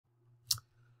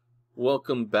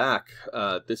Welcome back.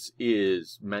 This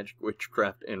is Magic,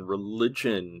 Witchcraft, and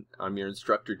Religion. I'm your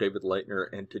instructor, David Leitner,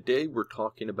 and today we're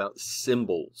talking about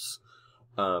symbols.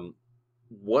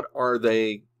 What are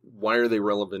they? Why are they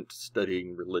relevant to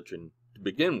studying religion to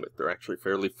begin with? They're actually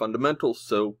fairly fundamental,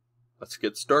 so let's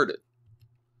get started.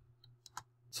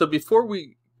 So before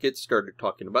we get started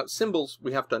talking about symbols,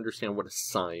 we have to understand what a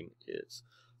sign is.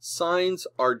 Signs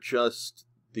are just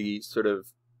the sort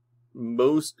of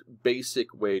most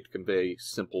basic way to convey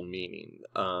simple meaning.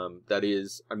 That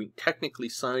is, technically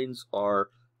signs are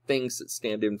things that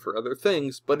stand in for other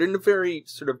things, but in a very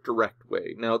sort of direct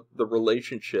way. Now, the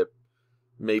relationship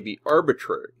may be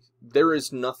arbitrary. There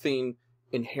is nothing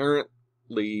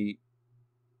inherently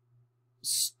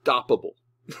stoppable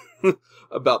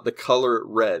about the color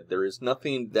red. There is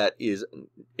nothing that is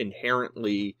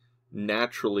inherently,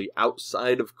 naturally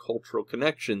outside of cultural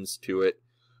connections to it,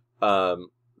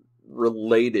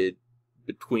 related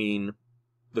between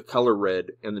the color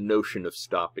red and the notion of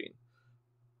stopping.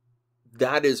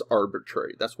 That is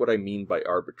arbitrary. That's what I mean by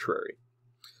arbitrary.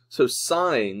 So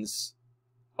signs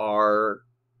are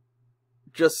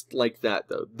just like that,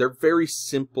 though. They're very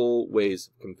simple ways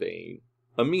of conveying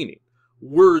a meaning.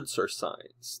 Words are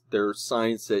signs. They're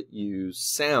signs that use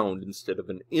sound instead of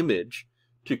an image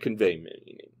to convey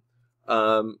meaning.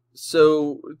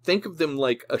 So think of them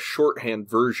like a shorthand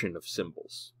version of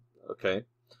symbols. Okay.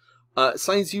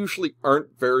 Signs usually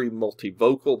aren't very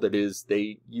multivocal. That is,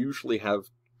 they usually have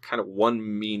kind of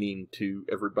one meaning to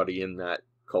everybody in that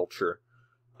culture.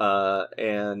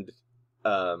 And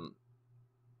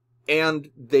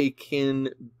they can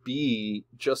be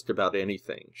just about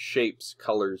anything. Shapes,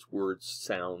 colors, words,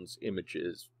 sounds,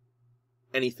 images,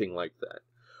 anything like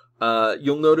that.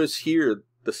 You'll notice here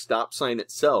the stop sign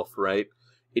itself, right?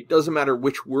 It doesn't matter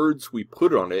which words we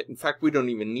put on it. In fact, we don't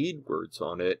even need words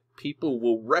on it. People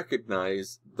will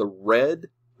recognize the red,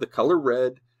 the color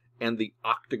red, and the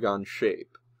octagon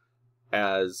shape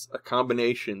as a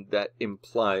combination that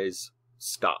implies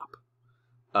stop.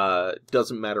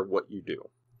 Doesn't matter what you do.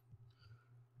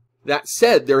 That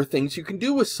said, there are things you can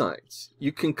do with signs.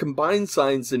 You can combine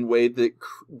signs in ways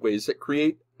that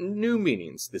create new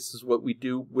meanings. This is what we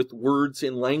do with words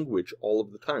in language all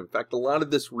of the time. In fact, a lot of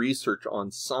this research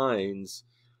on signs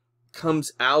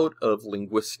comes out of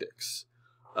linguistics.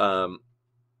 Ferdinand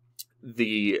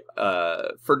de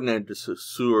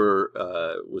Saussure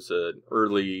was an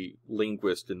early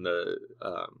linguist in the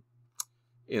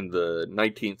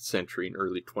 19th century and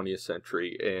early 20th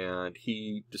century, and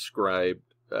he described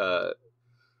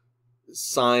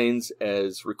signs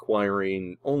as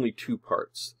requiring only two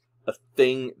parts: a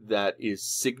thing that is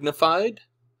signified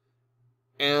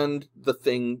and the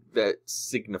thing that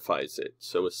signifies it.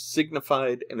 So a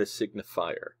signified and a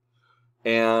signifier.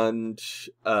 And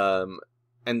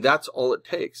that's all it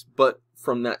takes. But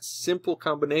from that simple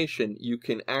combination, you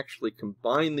can actually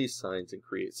combine these signs and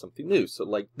create something new. So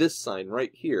like this sign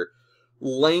right here,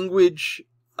 language,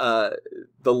 the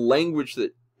language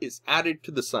that is added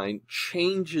to the sign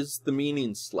changes the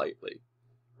meaning slightly,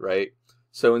 right?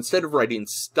 So instead of writing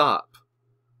stop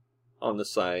on the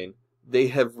sign, they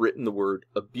have written the word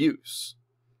abuse.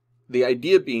 The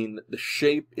idea being that the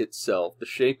shape itself, the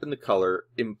shape and the color,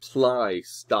 imply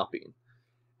stopping.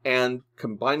 And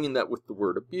combining that with the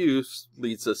word abuse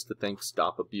leads us to think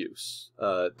stop abuse.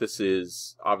 This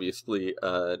is obviously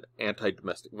an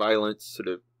anti-domestic violence sort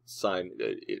of sign.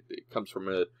 It comes from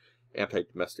an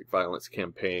anti-domestic violence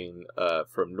campaign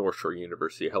from North Shore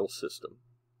University Health System.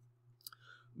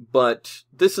 But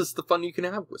this is the fun you can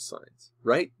have with signs,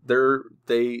 right?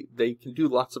 They can do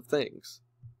lots of things.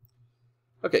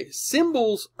 Okay,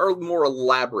 symbols are more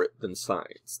elaborate than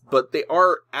signs, but they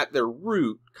are at their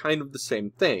root kind of the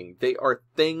same thing. They are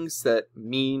things that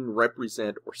mean,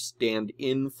 represent, or stand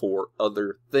in for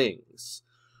other things.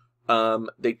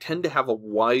 They tend to have a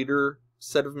wider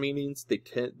set of meanings.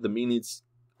 The meanings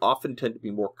often tend to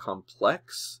be more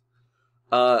complex.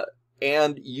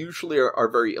 And usually are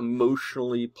very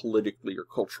emotionally, politically, or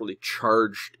culturally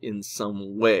charged in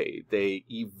some way. They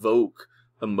evoke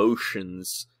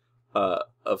emotions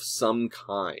of some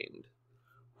kind.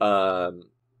 Now,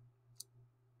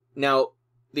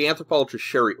 the anthropologist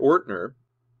Sherry Ortner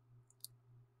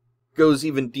goes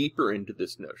even deeper into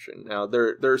this notion. Now,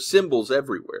 there are symbols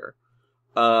everywhere,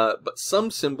 but some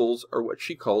symbols are what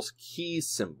she calls key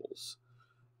symbols.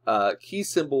 Key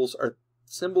symbols are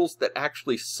symbols that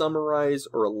actually summarize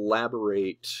or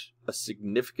elaborate a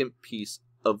significant piece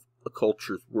of a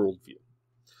culture's worldview.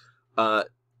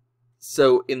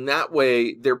 So in that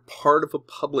way, they're part of a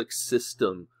public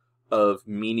system of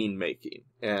meaning making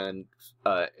and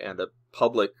a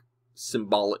public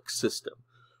symbolic system.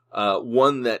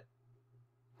 One that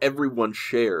everyone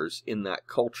shares in that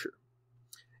culture.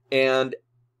 And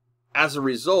as a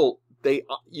result, they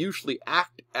usually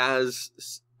act as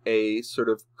a sort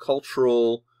of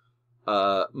cultural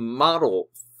model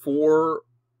for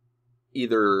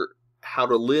either how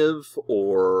to live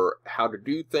or how to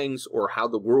do things or how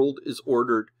the world is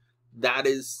ordered. That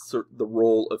is sort of the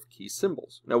role of key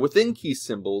symbols. Now, within key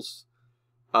symbols,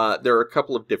 there are a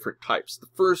couple of different types. The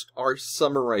first are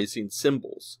summarizing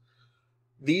symbols.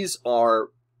 These are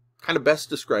kind of best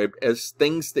described as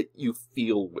things that you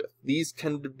feel with. These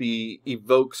tend to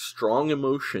evoke strong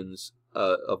emotions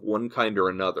of one kind or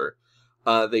another.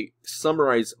 They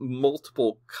summarize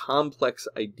multiple complex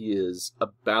ideas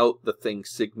about the thing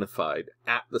signified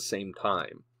at the same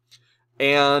time.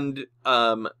 And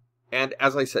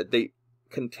as I said, they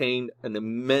contain an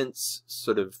immense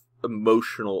sort of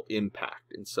emotional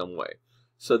impact in some way.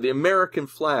 So the American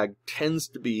flag tends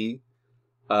to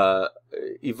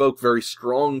evoke very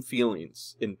strong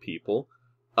feelings in people.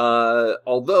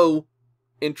 Although,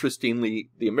 interestingly,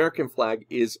 the American flag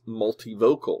is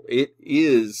multivocal. It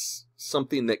is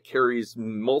something that carries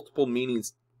multiple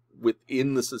meanings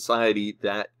within the society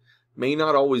that may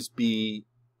not always be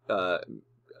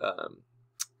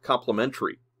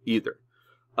complementary either.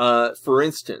 For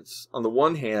instance, on the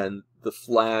one hand, the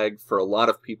flag for a lot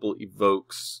of people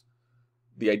evokes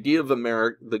the idea of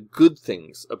America, the good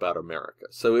things about America.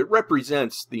 So it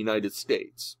represents the United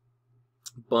States.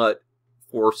 But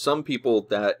for some people,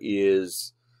 that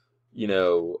is,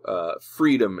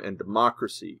 freedom and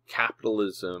democracy,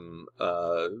 capitalism,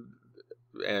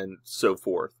 and so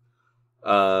forth.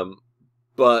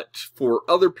 But for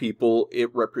other people,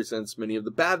 it represents many of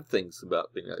the bad things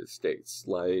about the United States,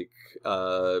 like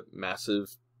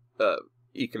massive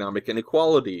economic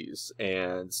inequalities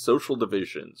and social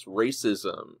divisions,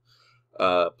 racism,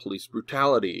 police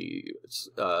brutality,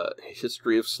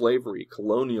 history of slavery,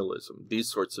 colonialism,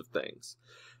 these sorts of things.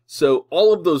 So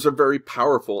all of those are very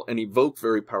powerful and evoke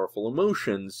very powerful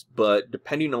emotions, but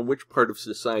depending on which part of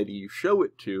society you show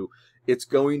it to, it's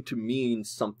going to mean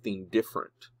something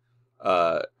different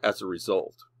as a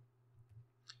result.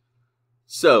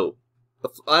 So the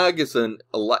flag is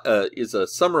a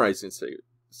summarizing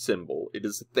symbol. It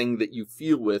is a thing that you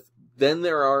feel with. Then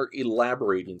there are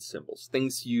elaborating symbols,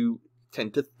 things you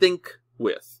tend to think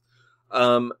with.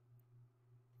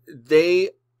 They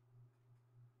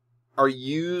are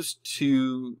used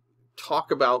to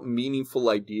talk about meaningful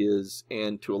ideas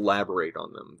and to elaborate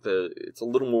on them. It's a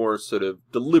little more sort of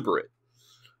deliberate.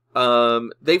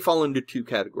 They fall into two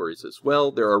categories as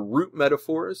well. There are root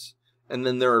metaphors, and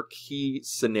then there are key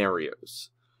scenarios.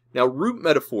 Now, root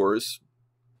metaphors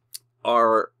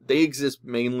they exist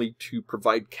mainly to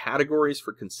provide categories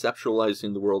for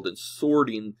conceptualizing the world and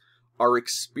sorting our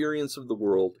experience of the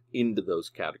world into those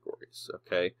categories,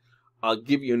 okay? I'll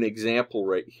give you an example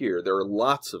right here. There are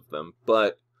lots of them,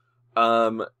 but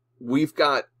we've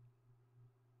got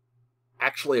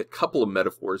actually a couple of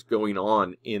metaphors going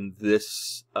on in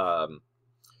this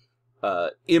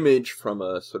image from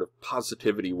a sort of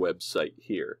positivity website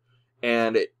here.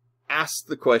 And it asks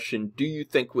the question, do you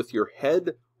think with your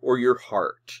head or your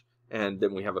heart? And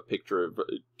then we have a picture of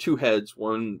two heads,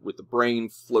 one with the brain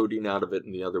floating out of it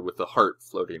and the other with the heart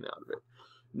floating out of it.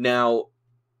 Now,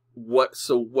 what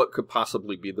could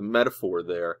possibly be the metaphor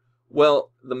there?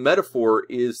 Well, the metaphor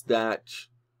is that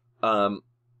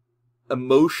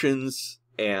emotions,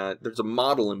 and there's a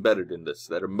model embedded in this,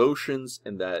 that emotions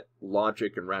and that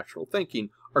logic and rational thinking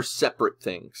are separate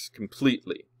things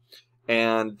completely.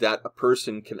 And that a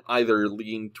person can either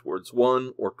lean towards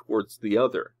one or towards the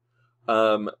other.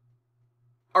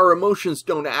 Our emotions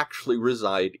don't actually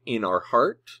reside in our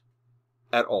heart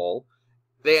at all.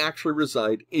 They actually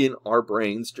reside in our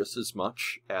brains just as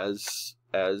much as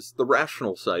the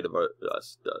rational side of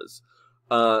us does.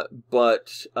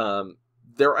 But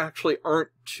there actually aren't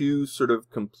two sort of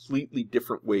completely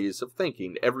different ways of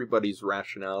thinking. Everybody's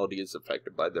rationality is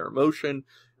affected by their emotion.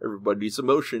 Everybody's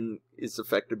emotion is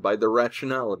affected by their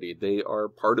rationality. They are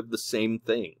part of the same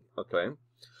thing, okay?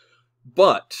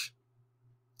 But,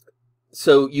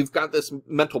 so you've got this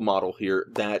mental model here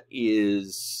that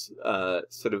is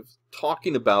sort of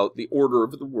talking about the order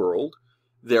of the world.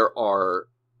 There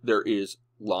is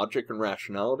logic and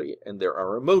rationality, and there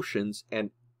are emotions,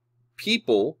 and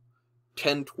people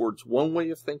tend towards one way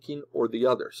of thinking or the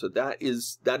other. So that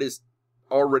is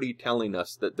already telling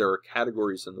us that there are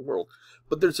categories in the world.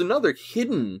 But there's another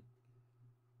hidden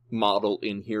model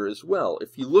in here as well.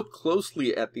 If you look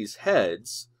closely at these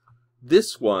heads,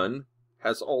 this one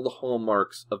has all the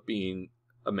hallmarks of being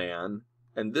a man,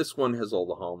 and this one has all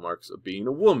the hallmarks of being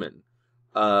a woman.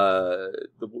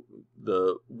 The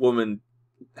woman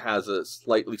has a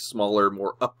slightly smaller,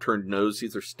 more upturned nose.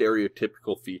 These are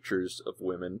stereotypical features of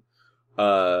women.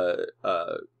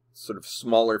 Sort of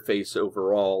smaller face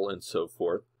overall, and so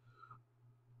forth.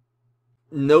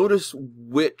 Notice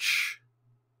which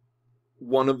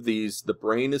one of these the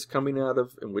brain is coming out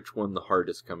of and which one the heart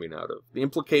is coming out of. The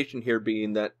implication here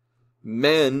being that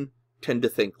men tend to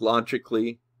think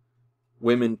logically,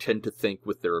 women tend to think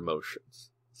with their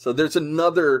emotions. So there's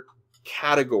another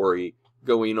category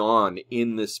going on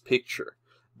in this picture,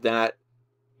 that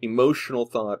emotional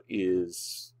thought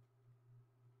is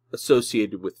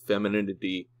associated with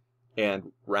femininity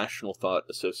and rational thought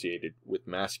associated with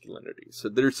masculinity. So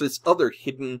there's this other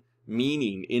hidden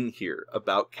meaning in here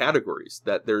about categories,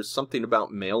 that there's something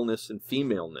about maleness and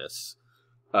femaleness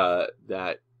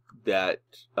that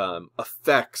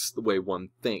affects the way one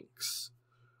thinks.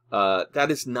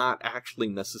 That is not actually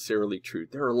necessarily true.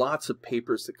 There are lots of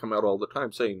papers that come out all the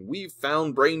time saying, we've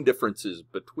found brain differences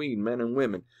between men and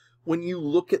women. When you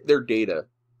look at their data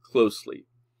closely,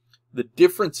 the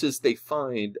differences they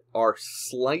find are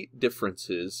slight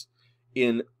differences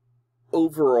in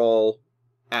overall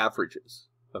averages.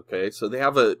 Okay, so they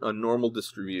have a normal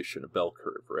distribution, a bell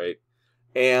curve, right?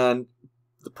 And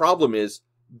the problem is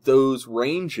those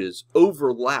ranges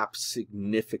overlap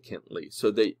significantly.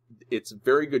 So it's a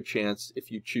very good chance, if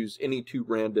you choose any two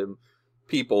random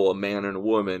people, a man and a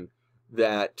woman,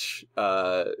 that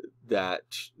that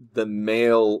the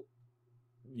male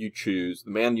you choose,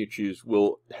 the man you choose,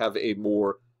 will have a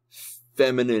more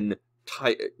feminine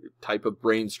type of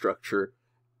brain structure,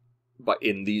 but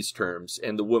in these terms,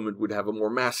 and the woman would have a more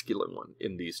masculine one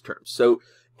in these terms. So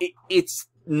it's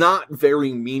not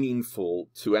very meaningful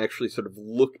to actually sort of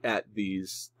look at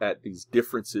these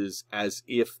differences as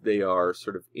if they are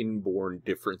sort of inborn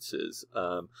differences.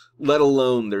 Let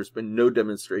alone there's been no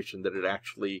demonstration that it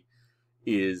actually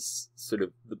is sort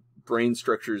of the brain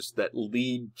structures that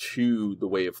lead to the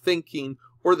way of thinking,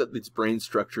 or that these brain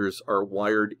structures are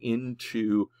wired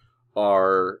into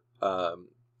our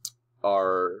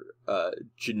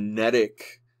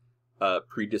genetic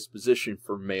predisposition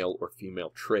for male or female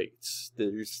traits.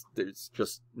 There's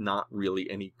just not really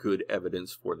any good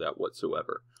evidence for that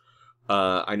whatsoever.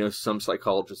 I know some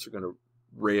psychologists are going to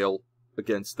rail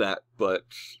against that, but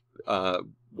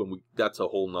that's a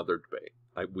whole nother debate.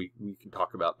 We can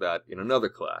talk about that in another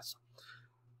class.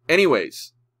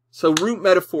 Anyways, so root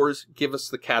metaphors give us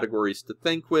the categories to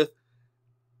think with.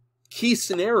 Key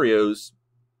scenarios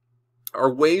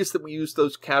are ways that we use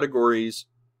those categories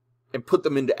and put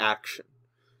them into action.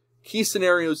 Key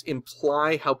scenarios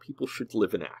imply how people should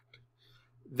live and act.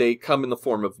 They come in the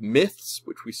form of myths,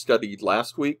 which we studied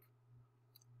last week,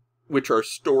 which are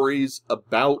stories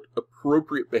about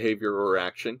appropriate behavior or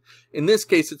action. In this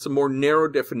case, it's a more narrow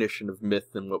definition of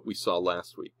myth than what we saw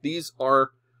last week. These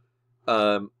are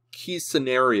key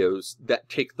scenarios that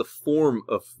take the form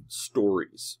of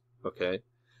stories, okay?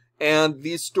 And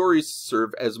these stories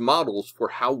serve as models for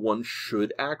how one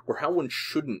should act or how one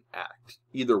shouldn't act,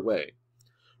 either way.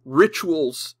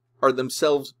 Rituals are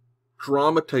themselves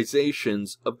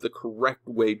dramatizations of the correct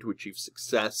way to achieve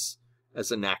success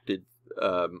as enacted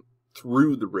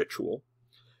through the ritual.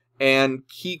 And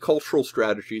key cultural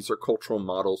strategies are cultural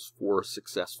models for a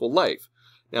successful life.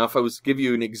 Now, if I was to give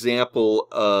you an example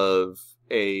of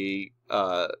a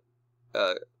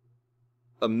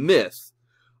myth,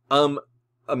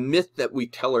 a myth that we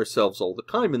tell ourselves all the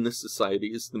time in this society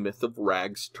is the myth of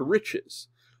rags to riches.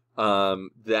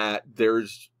 That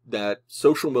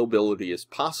social mobility is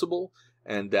possible,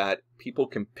 and that people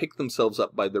can pick themselves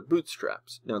up by their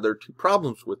bootstraps. Now, there are two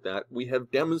problems with that. We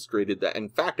have demonstrated that. In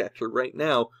fact, actually, right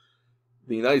now,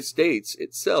 the United States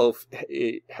itself,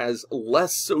 it has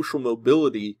less social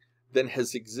mobility than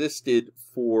has existed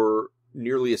for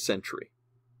nearly a century.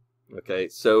 Okay,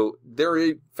 so there,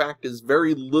 in fact, is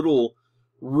very little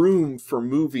room for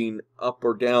moving up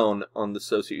or down on the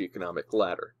socioeconomic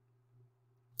ladder.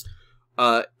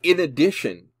 In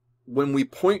addition, when we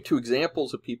point to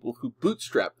examples of people who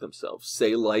bootstrap themselves,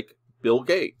 say like Bill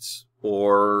Gates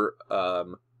or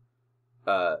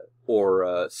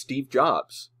Steve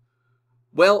Jobs,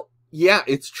 well, yeah,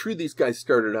 it's true these guys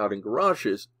started out in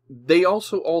garages. They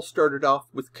also all started off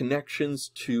with connections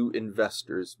to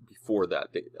investors before that.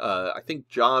 I think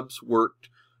Jobs worked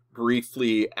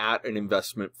briefly at an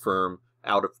investment firm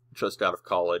just out of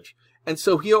college. And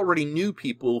so he already knew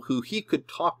people who he could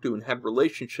talk to and had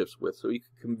relationships with, so he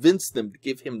could convince them to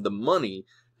give him the money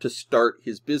to start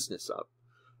his business up.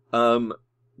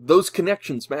 Those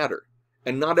connections matter,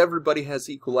 and not everybody has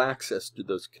equal access to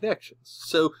those connections.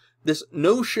 So this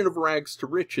notion of rags to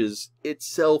riches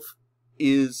itself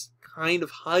is kind of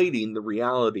hiding the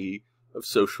reality of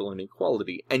social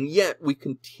inequality, and yet we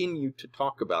continue to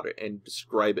talk about it and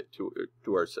describe it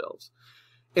to ourselves.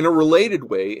 In a related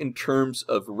way, in terms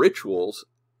of rituals,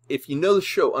 if you know the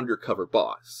show Undercover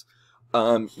Boss,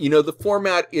 you know the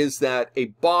format is that a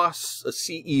boss, a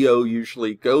CEO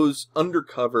usually, goes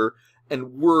undercover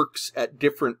and works at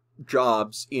different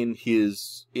jobs in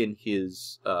his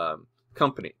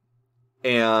company.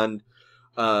 And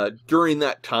during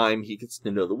that time, he gets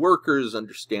to know the workers,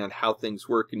 understand how things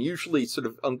work, and usually sort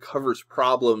of uncovers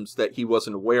problems that he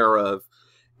wasn't aware of.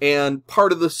 And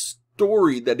part of the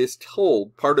story that is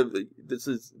told, part of this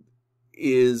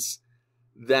is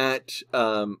that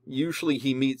usually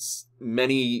he meets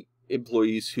many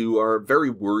employees who are very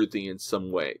worthy in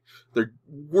some way. They're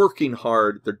working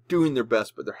hard, they're doing their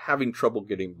best, but they're having trouble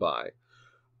getting by.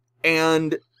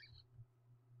 And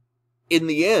in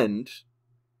the end,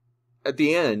 at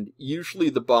the end, usually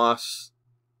the boss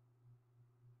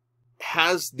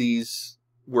has these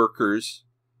workers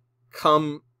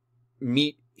come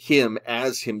meet him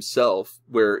as himself,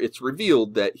 where it's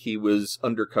revealed that he was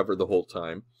undercover the whole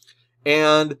time.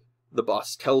 And the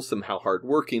boss tells them how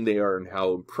hardworking they are and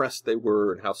how impressed they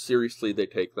were and how seriously they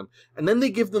take them. And then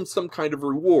they give them some kind of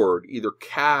reward, either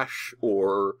cash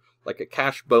or like a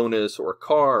cash bonus or a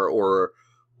car or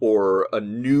a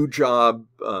new job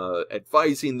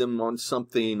advising them on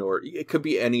something, or it could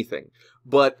be anything.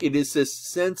 But it is this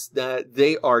sense that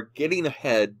they are getting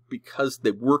ahead because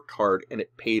they worked hard and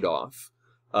it paid off,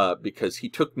 because he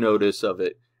took notice of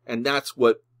it, and that's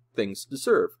what things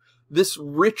deserve. This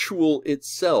ritual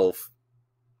itself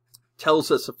tells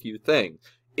us a few things.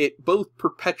 It both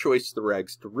perpetuates the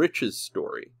rags to riches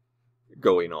story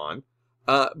going on,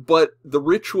 but the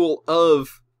ritual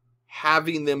of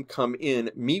having them come in,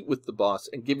 meet with the boss,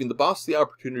 and giving the boss the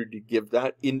opportunity to give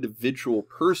that individual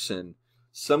person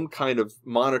some kind of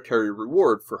monetary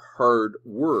reward for hard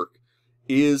work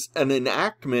is an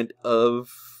enactment of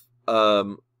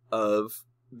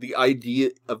the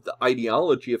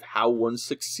ideology of how one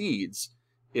succeeds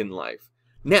in life.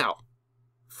 Now,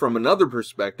 from another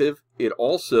perspective, it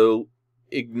also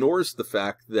ignores the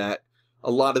fact that a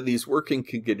lot of these working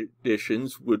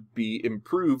conditions would be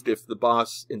improved if the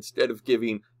boss, instead of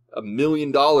giving $1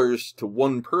 million to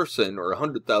one person or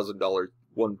 $100,000 to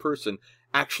one person,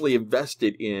 actually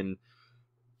invested in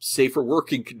safer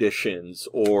working conditions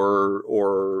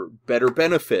or better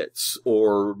benefits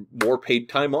or more paid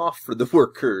time off for the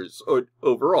workers or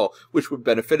overall, which would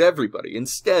benefit everybody.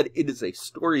 Instead, it is a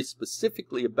story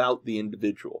specifically about the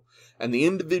individual, and the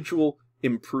individual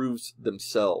improves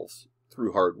themselves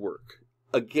through hard work.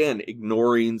 Again,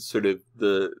 ignoring sort of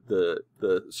the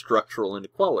structural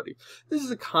inequality. This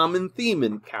is a common theme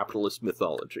in capitalist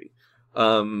mythology.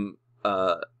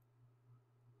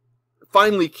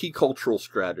 Finally, key cultural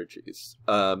strategies.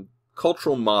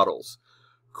 Cultural models.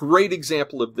 Great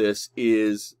example of this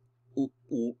is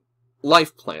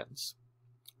life plans,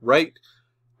 right?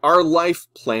 Our life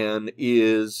plan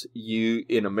is,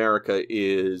 in America,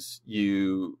 is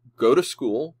you go to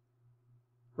school,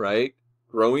 right?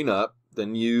 Growing up,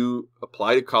 then you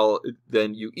apply to college,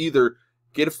 then you either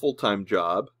get a full-time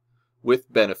job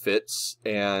with benefits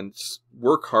and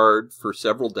work hard for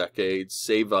several decades,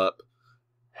 save up,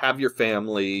 have your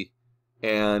family,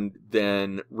 and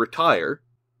then retire.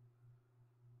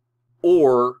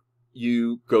 Or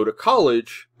you go to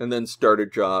college and then start a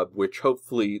job which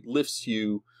hopefully lifts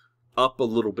you up a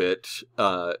little bit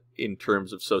in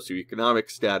terms of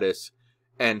socioeconomic status,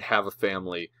 and have a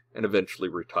family and eventually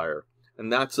retire.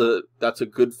 And that's a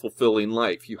good, fulfilling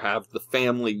life. You have the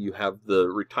family, you have the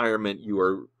retirement, you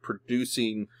are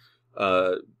producing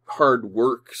hard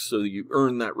work, so you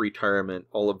earn that retirement,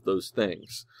 all of those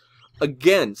things.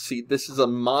 Again, see, this is a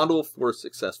model for a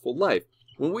successful life.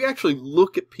 When we actually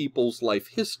look at people's life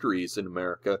histories in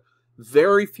America,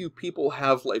 very few people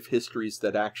have life histories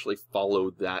that actually follow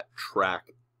that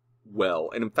track well.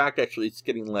 And in fact, actually, it's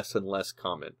getting less and less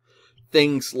common.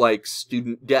 Things like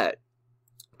student debt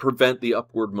prevent the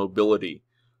upward mobility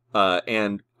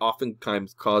and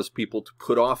oftentimes cause people to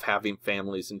put off having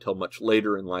families until much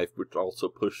later in life, which also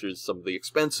pushes some of the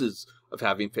expenses of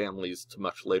having families to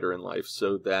much later in life,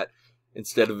 so that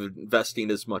instead of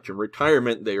investing as much in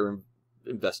retirement, they are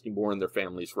investing more in their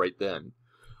families right then.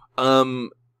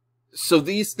 So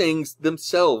these things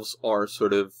themselves are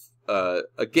sort of,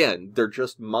 again, they're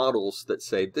just models that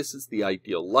say this is the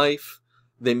ideal life.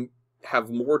 They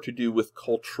have more to do with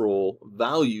cultural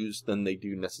values than they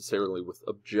do necessarily with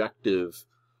objective,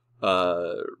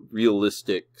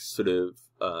 realistic sort of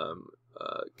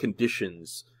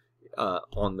conditions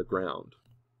on the ground.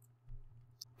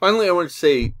 Finally, I want to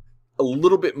say a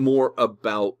little bit more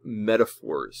about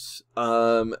metaphors.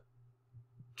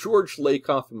 George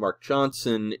Lakoff and Mark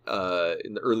Johnson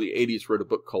in the early 80s wrote a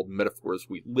book called Metaphors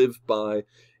We Live By,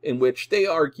 in which they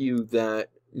argue that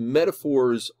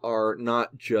metaphors are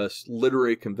not just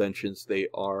literary conventions, they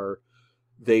are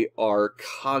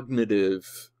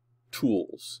cognitive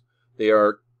tools. They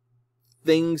are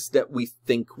things that we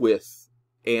think with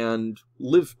and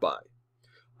live by.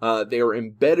 They are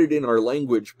embedded in our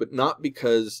language, but not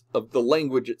because of the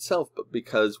language itself, but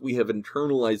because we have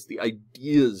internalized the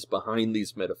ideas behind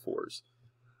these metaphors.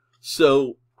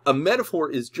 So a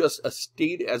metaphor is just a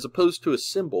stated, as opposed to a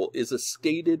symbol, is a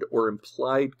stated or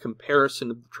implied comparison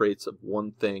of the traits of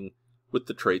one thing with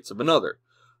the traits of another.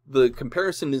 The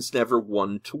comparison is never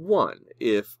one-to-one.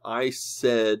 If I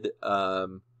said,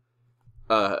 oh,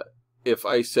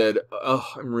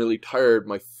 I'm really tired,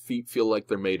 my feet feel like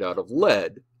they're made out of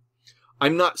lead,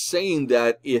 I'm not saying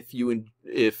that if you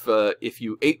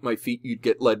ate my feet, you'd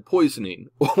get lead poisoning,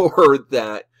 or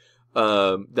that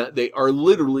that they are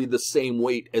literally the same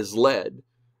weight as lead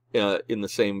in the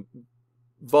same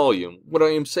volume. What I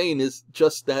am saying is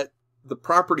just that the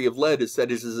property of lead is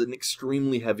that it is an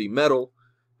extremely heavy metal,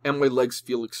 and my legs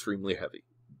feel extremely heavy.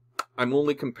 I'm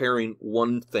only comparing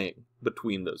one thing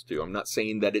between those two. I'm not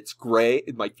saying that it's gray,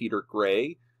 my feet are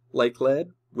gray like lead,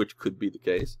 which could be the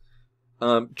case.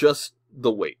 Just the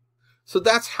weight. So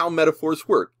that's how metaphors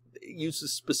work. It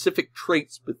uses specific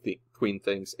traits between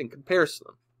things and compares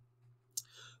them.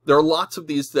 There are lots of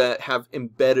these that have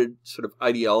embedded sort of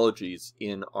ideologies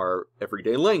in our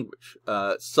everyday language.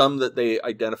 Some that they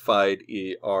identified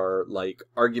are like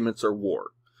arguments are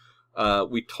war.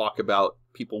 We talk about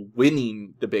people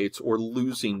winning debates or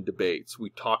losing debates.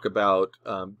 We talk about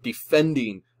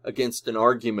defending against an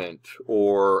argument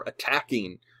or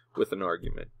attacking with an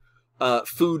argument.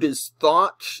 Food is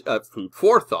thought, food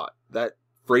for thought. That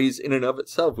phrase in and of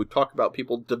itself. We talk about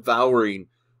people devouring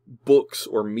books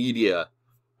or media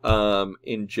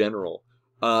in general.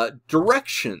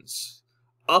 Directions.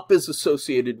 Up is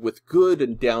associated with good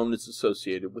and down is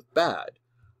associated with bad.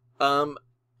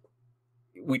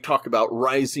 We talk about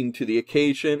rising to the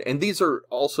occasion, and these are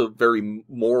also very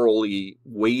morally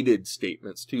weighted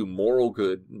statements too. Moral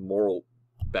good, moral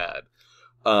bad.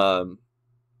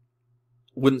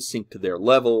 Wouldn't sink to their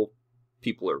level.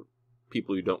 People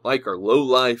you don't like are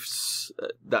lowlifes,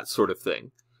 that sort of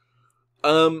thing.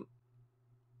 That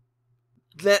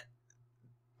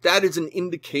is an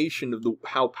indication of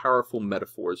how powerful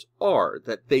metaphors are,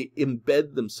 that they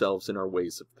embed themselves in our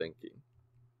ways of thinking.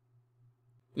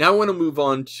 Now I want to move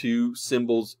on to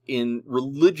symbols in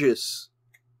religious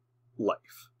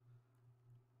life.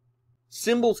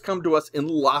 Symbols come to us in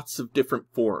lots of different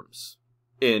forms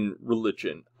in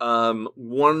religion.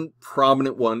 One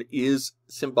prominent one is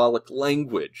symbolic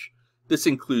language. This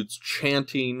includes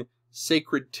chanting,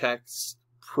 sacred texts,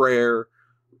 prayer,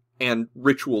 and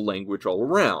ritual language all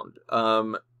around.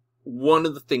 One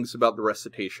of the things about the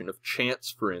recitation of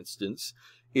chants, for instance,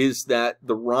 is that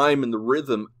the rhyme and the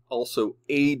rhythm also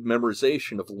aid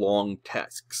memorization of long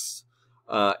texts,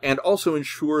 and also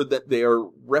ensure that they are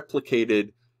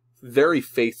replicated very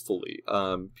faithfully.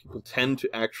 People tend to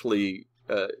actually,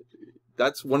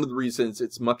 that's one of the reasons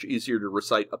it's much easier to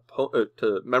recite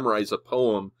to memorize a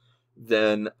poem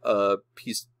than a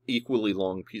equally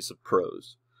long piece of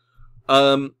prose.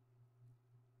 In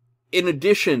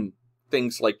addition,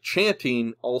 things like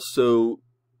chanting, also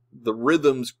the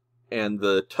rhythms and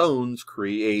the tones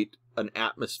create an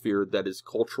atmosphere that is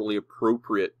culturally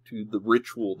appropriate to the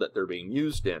ritual that they're being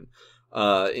used in.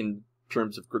 In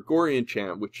terms of Gregorian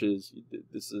chant, which is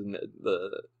this is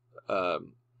the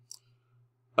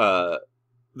what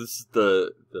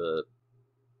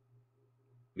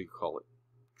do you call it?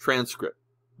 Transcript.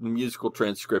 Musical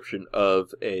transcription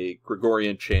of a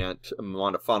Gregorian chant, a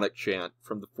monophonic chant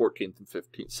from the 14th and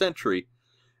 15th century,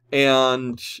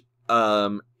 and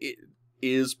it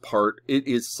is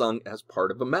sung as part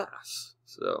of a mass.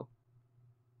 So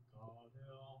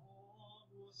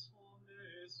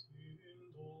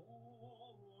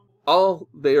all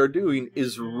they are doing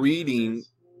is reading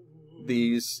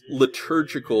these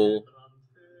liturgical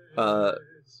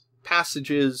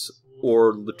passages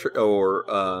or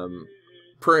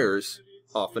prayers,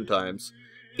 oftentimes,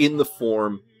 in the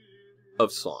form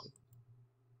of song.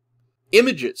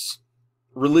 Images.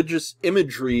 Religious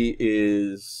imagery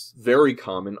is very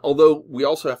common, although we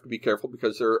also have to be careful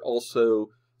because there are also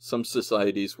some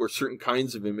societies where certain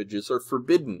kinds of images are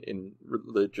forbidden in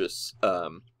religious,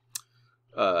 in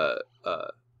the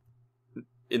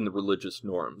religious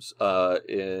norms.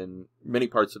 In many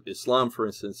parts of Islam, for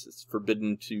instance, it's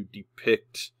forbidden to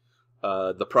depict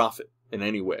the Prophet in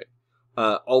any way.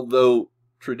 Although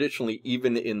traditionally,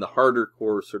 even in the harder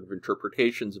core sort of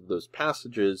interpretations of those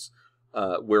passages,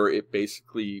 where it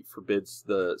basically forbids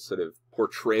the sort of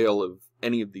portrayal of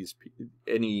any of these,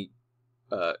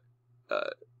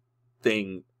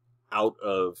 thing out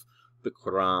of the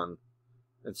Quran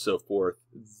and so forth,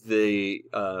 there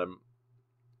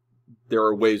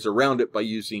are ways around it by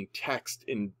using text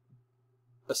in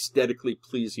aesthetically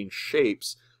pleasing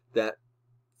shapes that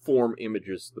form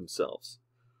images themselves.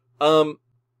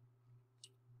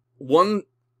 One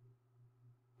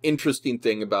interesting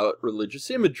thing about religious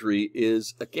imagery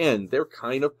is, again, they're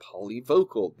kind of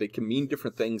polyvocal. They can mean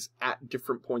different things at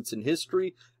different points in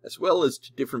history, as well as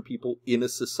to different people in a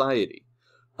society.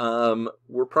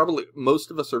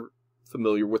 Most of us are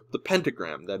familiar with the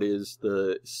pentagram. That is,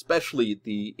 especially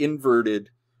the inverted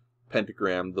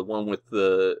pentagram, the one with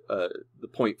the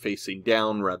point facing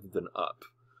down rather than up.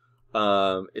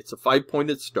 It's a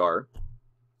 5-pointed star.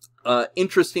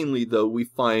 Interestingly, though, we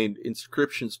find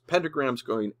inscriptions, pentagrams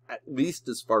going at least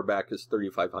as far back as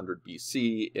 3500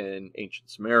 BC in ancient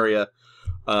Sumeria.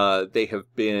 They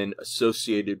have been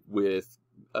associated with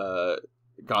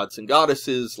gods and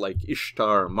goddesses like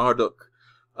Ishtar, Marduk.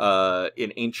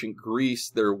 In ancient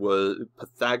Greece,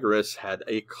 Pythagoras had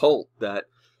a cult that,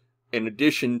 in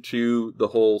addition to the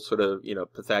whole sort of,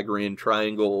 Pythagorean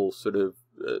triangle sort of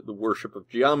the worship of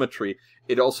geometry,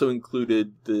 it also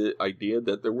included the idea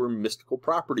that there were mystical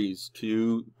properties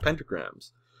to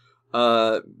pentagrams.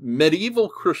 Medieval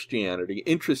Christianity,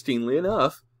 interestingly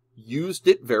enough, used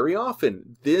it very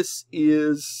often. This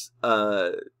is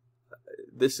the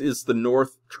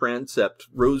north transept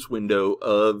rose window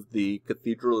of the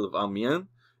Cathedral of Amiens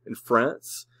in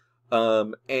France,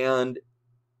 and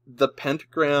the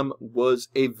pentagram was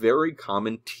a very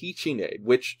common teaching aid,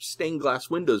 which stained glass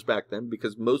windows back then,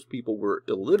 because most people were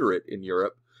illiterate in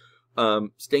Europe,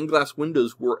 stained glass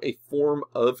windows were a form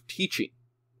of teaching,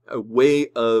 a way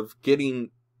of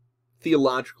getting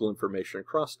theological information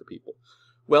across to people.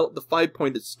 Well, the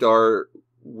 5-pointed star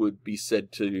would be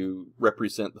said to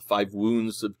represent the 5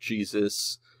 wounds of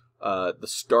Jesus, the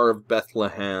Star of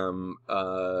Bethlehem.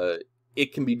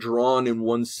 It can be drawn in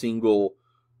one single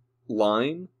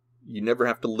line. You never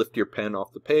have to lift your pen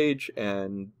off the page,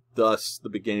 and thus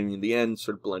the beginning and the end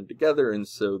sort of blend together, and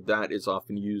so that is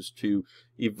often used to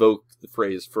evoke the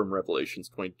phrase from Revelations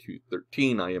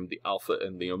 22:13, I am the Alpha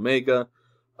and the Omega.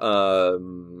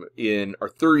 In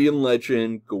Arthurian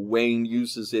legend, Gawain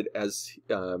uses it as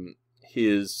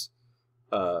his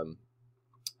the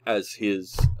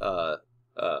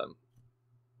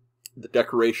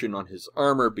decoration on his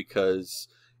armor, because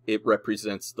it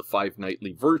represents the 5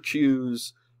 knightly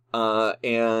virtues,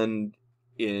 and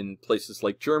in places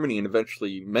like Germany, and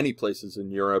eventually many places in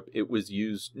Europe, it was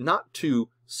used not to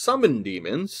summon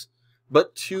demons,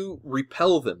 but to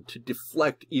repel them, to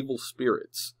deflect evil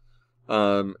spirits.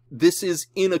 This is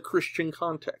in a Christian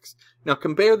context. Now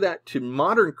compare that to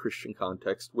modern Christian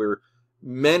context, where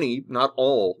many, not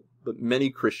all, but many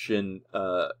Christian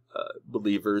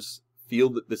believers feel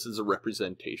that this is a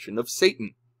representation of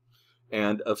Satan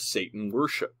and of Satan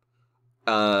worship.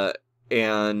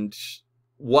 And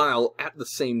while at the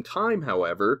same time,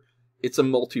 however, it's a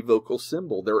multivocal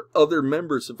symbol, there are other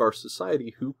members of our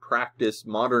society who practice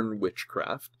modern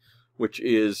witchcraft, which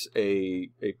is a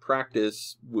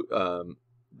practice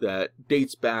that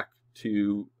dates back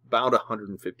to about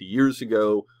 150 years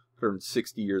ago,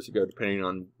 160 years ago, depending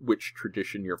on which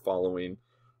tradition you're following,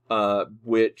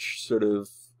 which sort of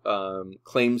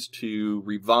claims to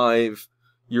revive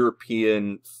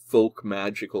European folk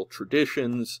magical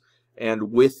traditions,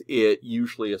 and with it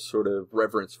usually a sort of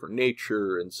reverence for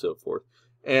nature and so forth.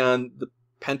 And the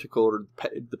pentacle, or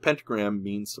the pentagram,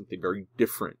 means something very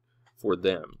different for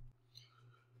them.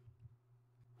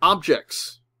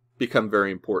 Objects become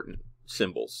very important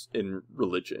symbols in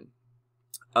religion.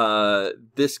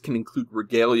 This can include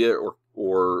regalia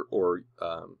or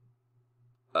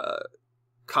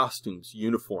costumes,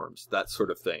 uniforms, that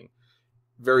sort of thing.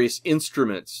 Various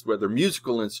instruments, whether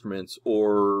musical instruments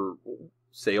or,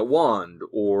 say, a wand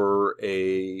or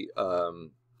a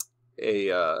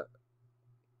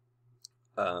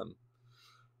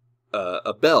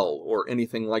bell or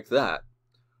anything like that.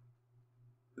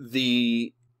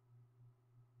 The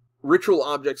ritual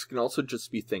objects can also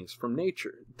just be things from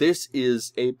nature. This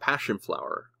is a passion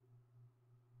flower.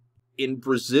 In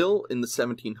Brazil in the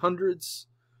 1700s,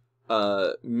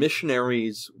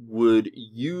 missionaries would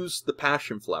use the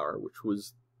passion flower, which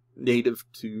was native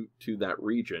to that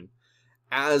region,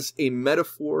 as a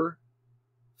metaphor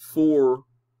for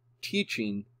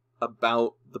teaching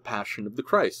about the Passion of the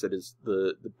Christ, that is,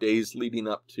 the days leading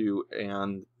up to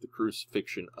and the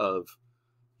crucifixion of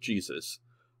Jesus.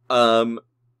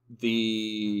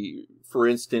 For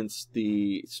instance,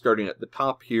 starting at the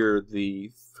top here,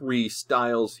 the 3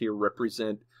 styles here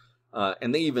represent,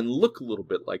 and they even look a little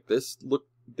bit like this.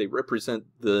 They represent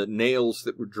the nails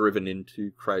that were driven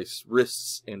into Christ's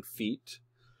wrists and feet.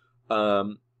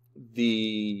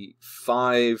 The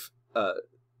 5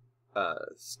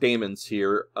 stamens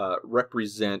here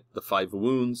represent the 5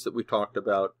 wounds that we talked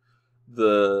about.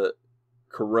 The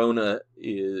corona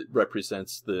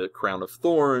represents the crown of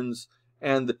thorns,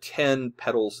 and the 10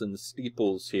 petals and the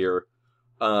steeples here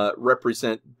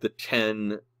represent the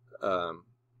 10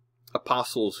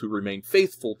 apostles who remained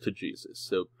faithful to Jesus.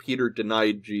 So Peter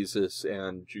denied Jesus,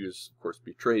 and Judas, of course,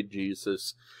 betrayed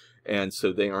Jesus, and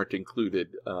so they aren't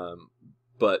included.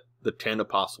 But the 10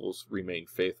 apostles remained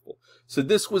faithful. So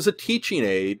this was a teaching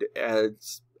aid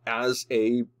as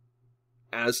a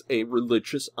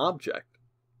religious object.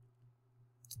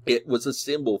 It was a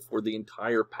symbol for the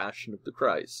entire Passion of the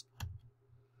Christ.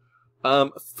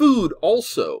 Food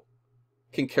also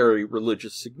can carry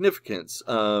religious significance.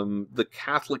 The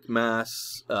Catholic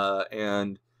Mass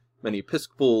and many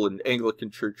Episcopal and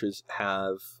Anglican churches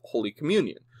have Holy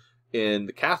Communion. In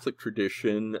the Catholic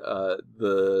tradition,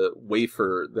 the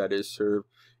wafer that is served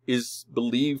is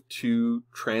believed to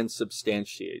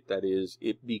transubstantiate. That is,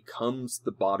 it becomes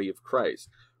the body of Christ,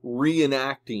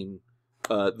 reenacting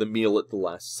the meal at the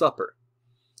Last Supper.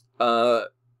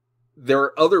 There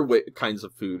are other kinds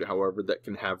of food, however, that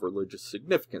can have religious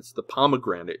significance. The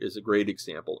pomegranate is a great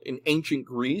example. In ancient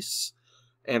Greece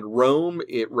and Rome,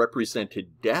 it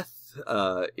represented death.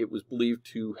 It was believed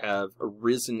to have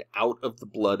arisen out of the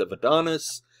blood of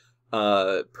Adonis.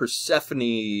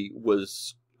 Persephone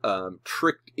was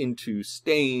tricked into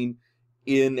staying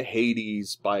in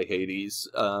Hades by Hades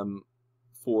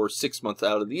for 6 months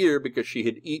out of the year because she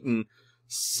had eaten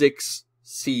 6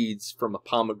 seeds from a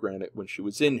pomegranate when she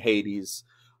was in Hades.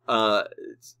 But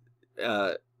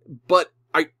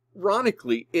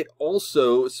ironically, it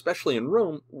also, especially in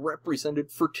Rome,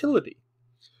 represented fertility.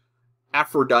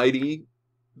 Aphrodite,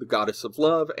 the goddess of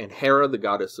love, and Hera, the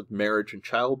goddess of marriage and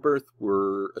childbirth,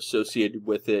 were associated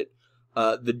with it.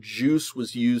 The juice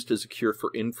was used as a cure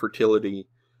for infertility.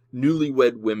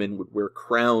 Newlywed women would wear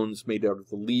crowns made out of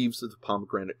the leaves of the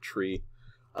pomegranate tree.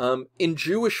 In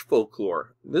Jewish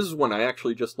folklore, this is one I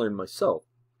actually just learned myself.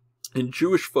 In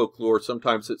Jewish folklore,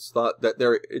 sometimes it's thought that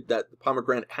the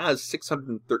pomegranate has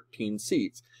 613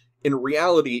 seeds. In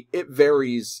reality, it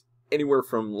varies anywhere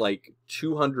from like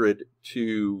 200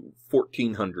 to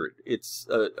 1400. It's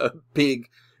a big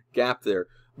gap there.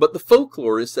 But the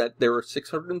folklore is that there are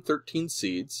 613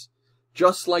 seeds,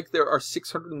 just like there are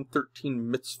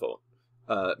 613 mitzvot.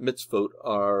 Mitzvot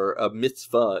are, a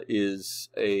mitzvah is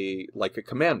like a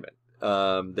commandment.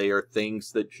 They are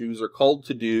things that Jews are called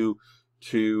to do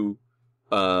to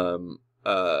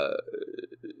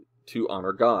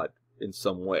honor God in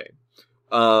some way.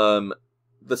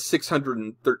 The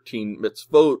 613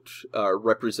 mitzvot are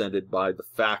represented by the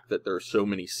fact that there are so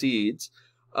many seeds,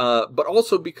 but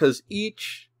also because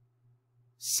each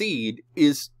seed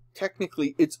is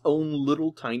technically its own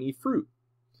little tiny fruit.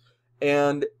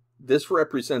 And this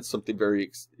represents something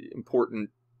very important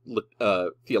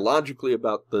theologically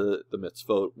about the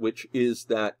mitzvot, which is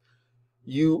that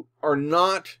you are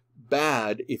not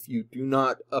bad if you do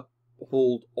not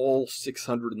uphold all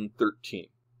 613.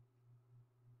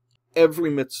 Every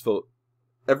mitzvah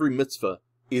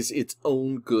is its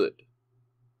own good,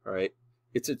 all right?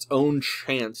 It's its own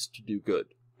chance to do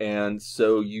good. And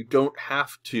so you don't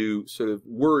have to sort of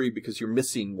worry because you're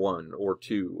missing 1 or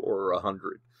 2 or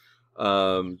 100.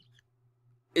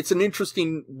 It's an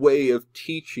interesting way of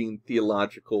teaching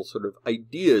theological sort of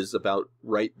ideas about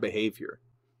right behavior.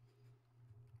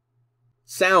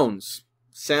 Sounds.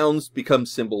 Sounds become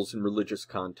symbols in religious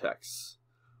contexts.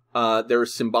 There are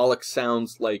symbolic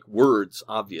sounds like words,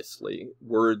 obviously.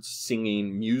 Words,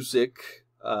 singing, music,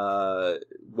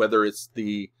 whether it's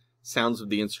the sounds of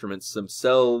the instruments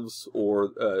themselves or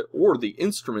the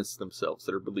instruments themselves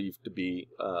that are believed to be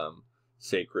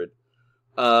sacred.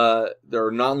 There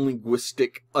are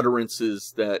non-linguistic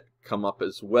utterances that come up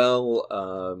as well,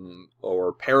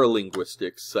 or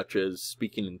paralinguistics, such as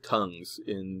speaking in tongues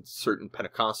in certain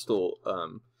Pentecostal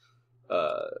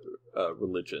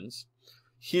religions.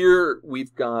 Here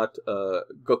we've got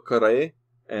gokore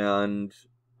and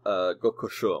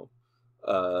gokosho.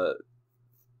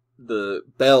 The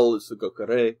bell is the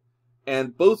gokore,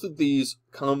 and both of these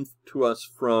come to us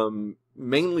from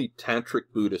mainly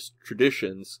Tantric Buddhist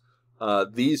traditions.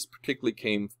 These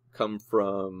particularly come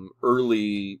from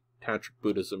early Tantric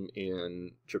Buddhism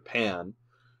in Japan,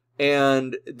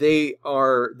 And they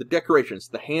are, the decorations,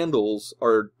 the handles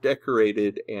are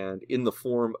decorated and in the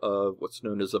form of what's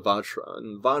known as a vajra.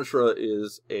 And vajra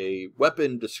is a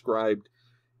weapon described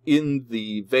in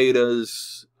the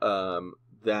Vedas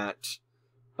that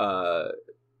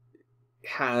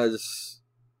has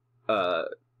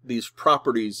these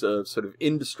properties of sort of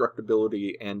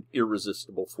indestructibility and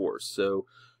irresistible force. So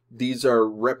these are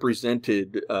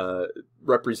representative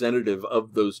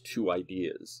of those two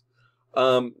ideas.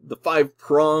 The 5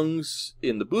 prongs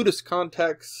in the Buddhist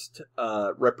context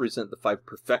represent the 5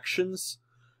 perfections,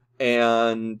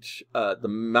 and the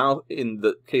mouth, in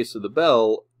the case of the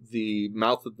bell, the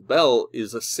mouth of the bell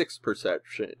is a 6th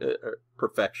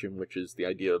perfection, which is the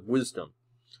idea of wisdom.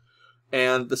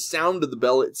 And the sound of the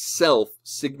bell itself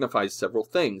signifies several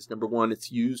things. Number one,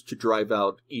 it's used to drive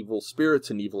out evil spirits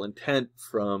and evil intent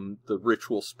from the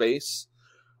ritual space.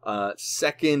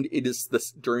 Second, it is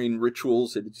during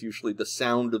rituals, it is usually the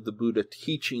sound of the Buddha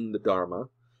teaching the Dharma,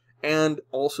 and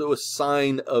also a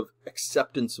sign of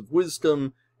acceptance of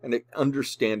wisdom and an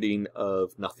understanding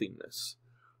of nothingness.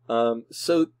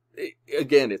 So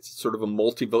again, it's sort of a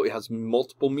multi-vote. It has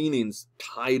multiple meanings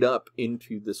tied up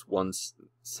into this one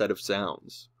set of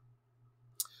sounds.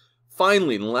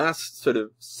 Finally, the last sort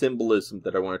of symbolism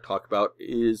that I want to talk about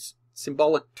is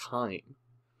symbolic time.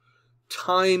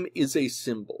 Time is a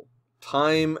symbol.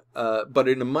 Time, but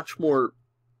in a much more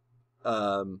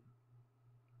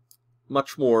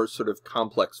sort of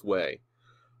complex way.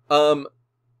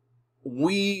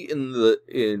 We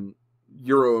in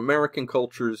Euro-American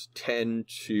cultures tend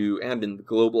to, and in the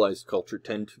globalized culture,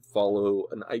 tend to follow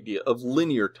an idea of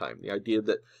linear time. The idea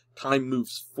that time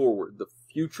moves forward. The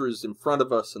future is in front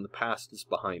of us and the past is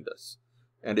behind us.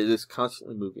 And it is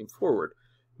constantly moving forward.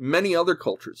 Many other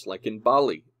cultures, like in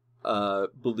Bali,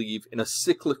 believe in a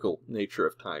cyclical nature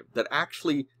of time. That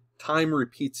actually time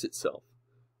repeats itself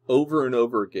over and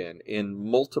over again in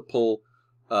multiple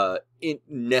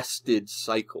nested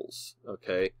cycles.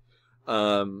 Okay?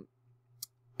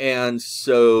 And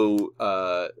so,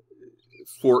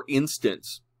 for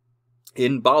instance,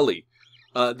 in Bali,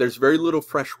 there's very little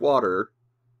fresh water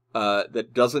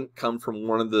that doesn't come from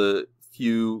one of the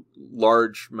few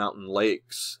large mountain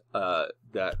lakes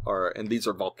that are, and these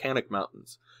are volcanic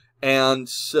mountains. And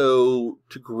so,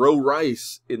 to grow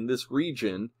rice in this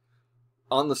region,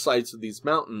 on the sides of these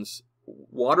mountains,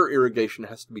 water irrigation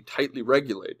has to be tightly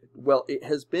regulated. Well, it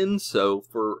has been so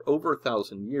for over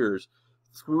 1,000 years,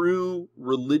 through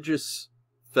religious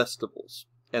festivals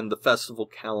and the festival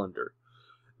calendar.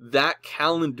 That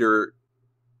calendar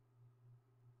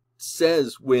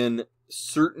says when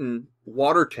certain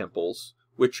water temples,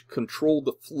 which control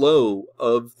the flow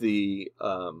of the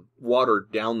water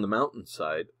down the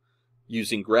mountainside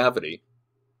using gravity,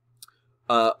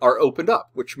 are opened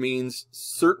up, which means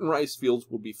certain rice fields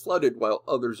will be flooded while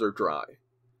others are dry.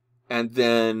 And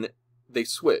then they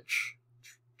switch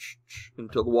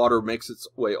until the water makes its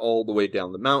way all the way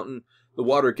down the mountain. The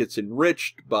water gets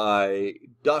enriched by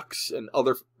ducks and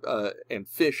other and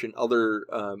fish and other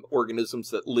organisms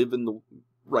that live in the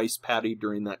rice paddy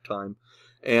during that time,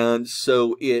 and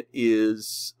so it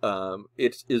is a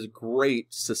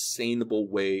great sustainable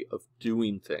way of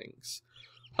doing things.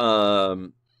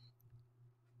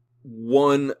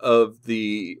 One of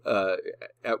the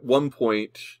at one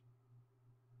point,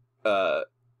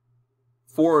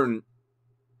 foreign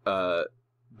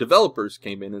developers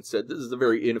came in and said, this is a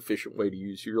very inefficient way to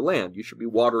use your land. You should be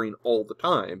watering all the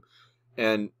time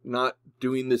and not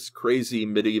doing this crazy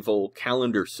medieval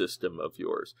calendar system of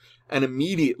yours. And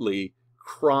immediately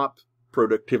crop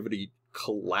productivity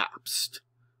collapsed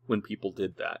when people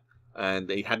did that. And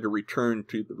they had to return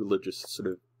to the religious sort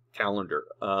of calendar.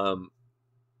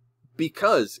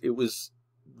 Because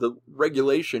the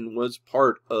regulation was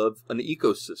part of an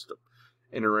ecosystem.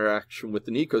 Interaction with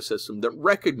an ecosystem that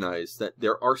recognize that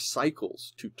there are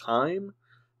cycles to time,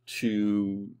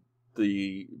 to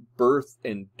the birth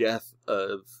and death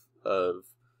of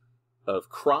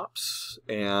crops,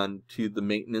 and to the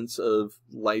maintenance of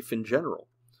life in general.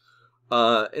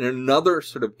 In another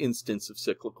sort of instance of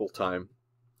cyclical time,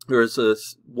 there is a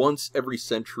once every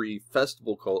century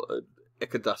festival called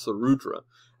Ekadasa Rudra,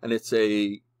 and it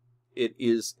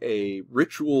is a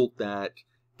ritual that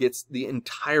gets the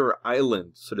entire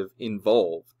island sort of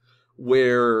involved,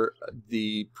 where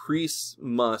the priests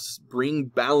must bring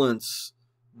balance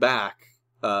back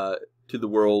to the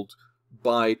world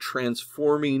by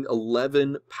transforming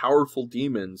 11 powerful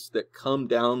demons that come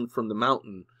down from the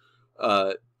mountain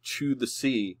to the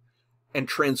sea, and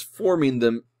transforming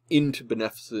them into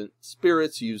beneficent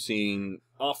spirits using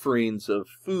offerings of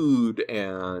food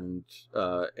and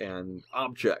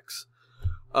objects.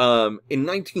 In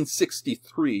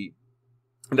 1963,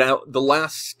 now the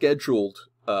last scheduled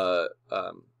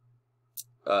Ekadasa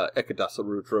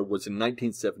Rudra was in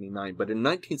 1979, but in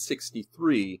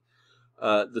 1963,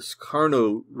 the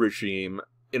Sukarno regime,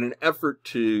 in an effort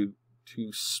to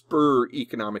spur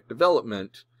economic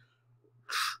development,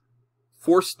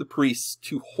 forced the priests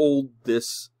to hold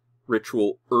this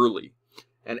ritual early.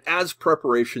 And as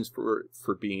preparations for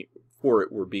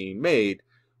it were being made,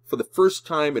 for the first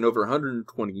time in over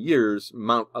 120 years,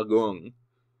 Mount Agung,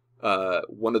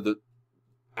 one of the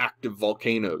active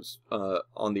volcanoes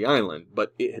on the island,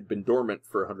 but it had been dormant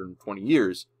for 120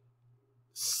 years,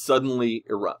 suddenly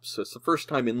erupts. So it's the first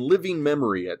time in living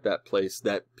memory at that place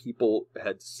that people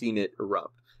had seen it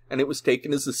erupt. And it was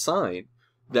taken as a sign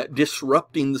that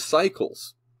disrupting the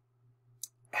cycles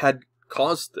had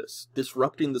caused this.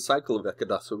 Disrupting the cycle of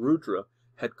Ekadasa Rudra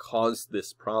had caused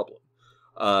this problem.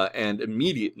 And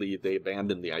immediately they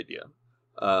abandoned the idea.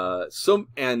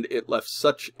 And it left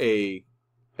such a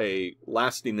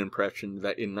lasting impression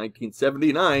that in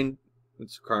 1979, when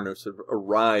Sukarno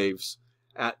arrives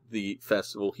at the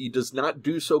festival, he does not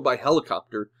do so by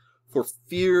helicopter for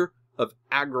fear of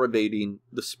aggravating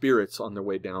the spirits on their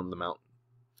way down the mountain.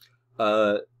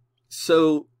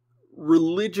 So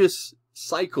religious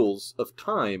cycles of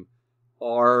time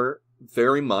are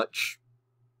very much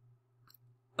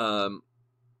a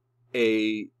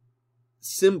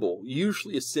symbol,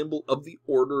 usually a symbol of the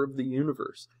order of the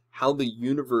universe, how the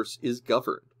universe is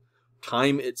governed.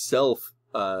 Time itself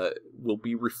will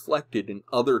be reflected in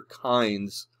other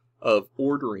kinds of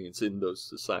orderings in those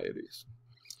societies.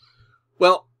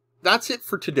 Well, that's it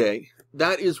for today.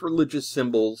 That is religious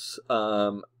symbols.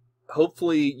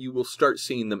 Hopefully you will start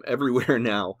seeing them everywhere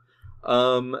now.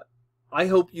 I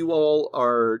hope you all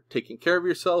are taking care of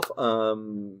yourself.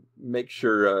 Make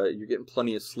sure you're getting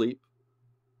plenty of sleep.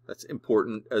 That's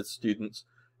important as students.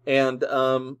 And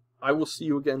I will see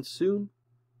you again soon.